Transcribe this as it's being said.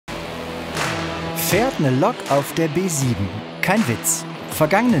Fährt eine Lok auf der B7. Kein Witz.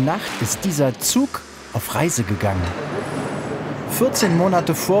 Vergangene Nacht ist dieser Zug auf Reise gegangen. 14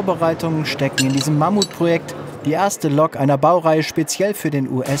 Monate Vorbereitungen stecken in diesem Mammutprojekt. Die erste Lok einer Baureihe speziell für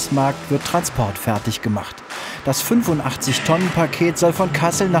den US-Markt wird transportfertig gemacht. Das 85-Tonnen-Paket soll von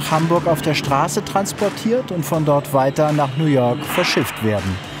Kassel nach Hamburg auf der Straße transportiert und von dort weiter nach New York verschifft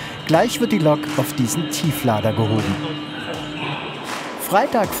werden. Gleich wird die Lok auf diesen Tieflader gehoben.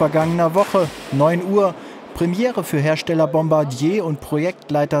 Freitag vergangener Woche, 9 Uhr, Premiere für Hersteller Bombardier und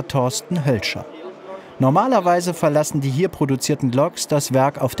Projektleiter Thorsten Hölscher. Normalerweise verlassen die hier produzierten Loks das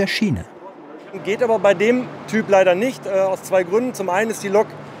Werk auf der Schiene. Geht aber bei dem Typ leider nicht, aus zwei Gründen. Zum einen ist die Lok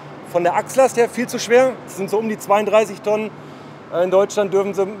von der Achslast her viel zu schwer. Das sind so um die 32 Tonnen. In Deutschland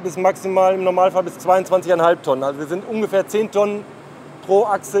dürfen sie bis maximal im Normalfall bis 22,5 Tonnen. Also wir sind ungefähr 10 Tonnen pro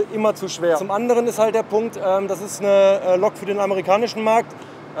Achse, immer zu schwer. Zum anderen ist halt der Punkt, das ist eine Lok für den amerikanischen Markt.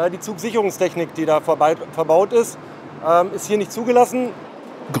 Die Zugsicherungstechnik, die da verbaut ist hier nicht zugelassen.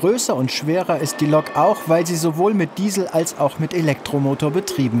 Größer und schwerer ist die Lok auch, weil sie sowohl mit Diesel als auch mit Elektromotor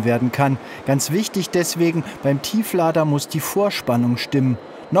betrieben werden kann. Ganz wichtig deswegen, beim Tieflader muss die Vorspannung stimmen.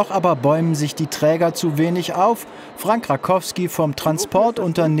 Noch aber bäumen sich die Träger zu wenig auf. Frank Rakowski vom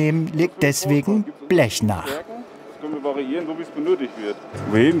Transportunternehmen legt deswegen Blech nach. Das können wir variieren, so wie es benötigt wird.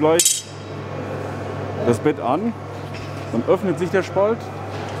 Wir heben gleich das Bett an, dann öffnet sich der Spalt,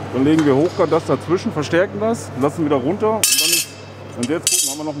 dann legen wir Hochkant das dazwischen, verstärken das, lassen wieder runter und dann ist, wenn Sie jetzt gucken,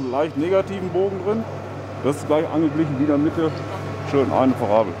 haben wir noch einen leicht negativen Bogen drin. Das ist gleich angeglichen wie in der Mitte, schön eine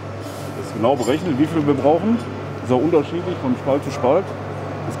Parabel. Das ist genau berechnet, wie viel wir brauchen. Das ist auch unterschiedlich von Spalt zu Spalt.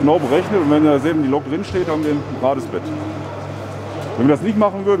 Das ist genau berechnet und wenn da selben die Lok drin steht, haben wir ein gerades Bett. Wenn wir das nicht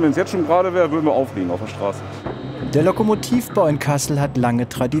machen würden, wenn es jetzt schon gerade wäre, würden wir aufliegen auf der Straße. Der Lokomotivbau in Kassel hat lange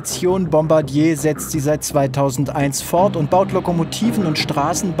Tradition. Bombardier setzt sie seit 2001 fort und baut Lokomotiven und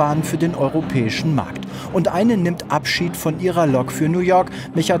Straßenbahnen für den europäischen Markt. Und eine nimmt Abschied von ihrer Lok für New York.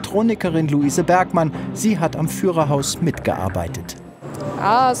 Mechatronikerin Luise Bergmann, sie hat am Führerhaus mitgearbeitet.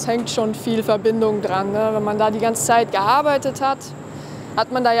 Ja, es hängt schon viel Verbindung dran, ne? Wenn man da die ganze Zeit gearbeitet hat,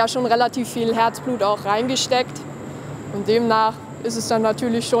 hat man da ja schon relativ viel Herzblut auch reingesteckt. Und demnach ist es dann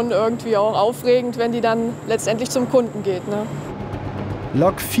natürlich schon irgendwie auch aufregend, wenn die dann letztendlich zum Kunden geht, ne?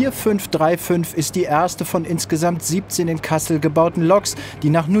 Lok 4535 ist die erste von insgesamt 17 in Kassel gebauten Loks,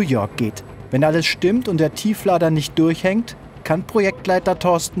 die nach New York geht. Wenn alles stimmt und der Tieflader nicht durchhängt, kann Projektleiter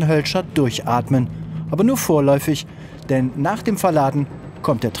Thorsten Hölscher durchatmen. Aber nur vorläufig, denn nach dem Verladen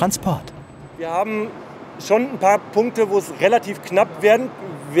kommt der Transport. Wir haben schon ein paar Punkte, wo es relativ knapp werden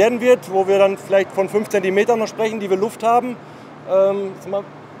wird, wo wir dann vielleicht von 5 cm noch sprechen, die wir Luft haben.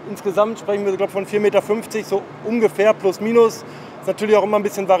 Insgesamt sprechen wir, glaube ich, von 4,50 Meter, so ungefähr plus minus. Ist natürlich auch immer ein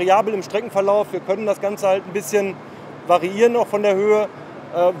bisschen variabel im Streckenverlauf. Wir können das Ganze halt ein bisschen variieren, auch von der Höhe,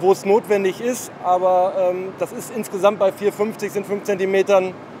 wo es notwendig ist. Aber das ist insgesamt bei 4,50 sind 5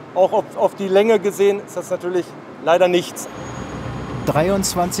 Zentimetern, auch auf die Länge gesehen, ist das natürlich leider nichts.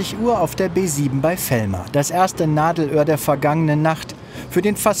 23 Uhr auf der B7 bei Vellmar. Das erste Nadelöhr der vergangenen Nacht. Für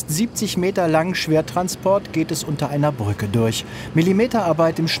den fast 70 Meter langen Schwertransport geht es unter einer Brücke durch.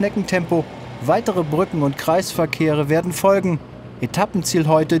 Millimeterarbeit im Schneckentempo. Weitere Brücken und Kreisverkehre werden folgen. Etappenziel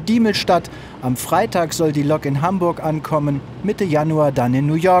heute Diemelstadt. Am Freitag soll die Lok in Hamburg ankommen. Mitte Januar dann in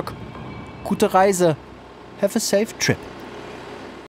New York. Gute Reise. Have a safe trip.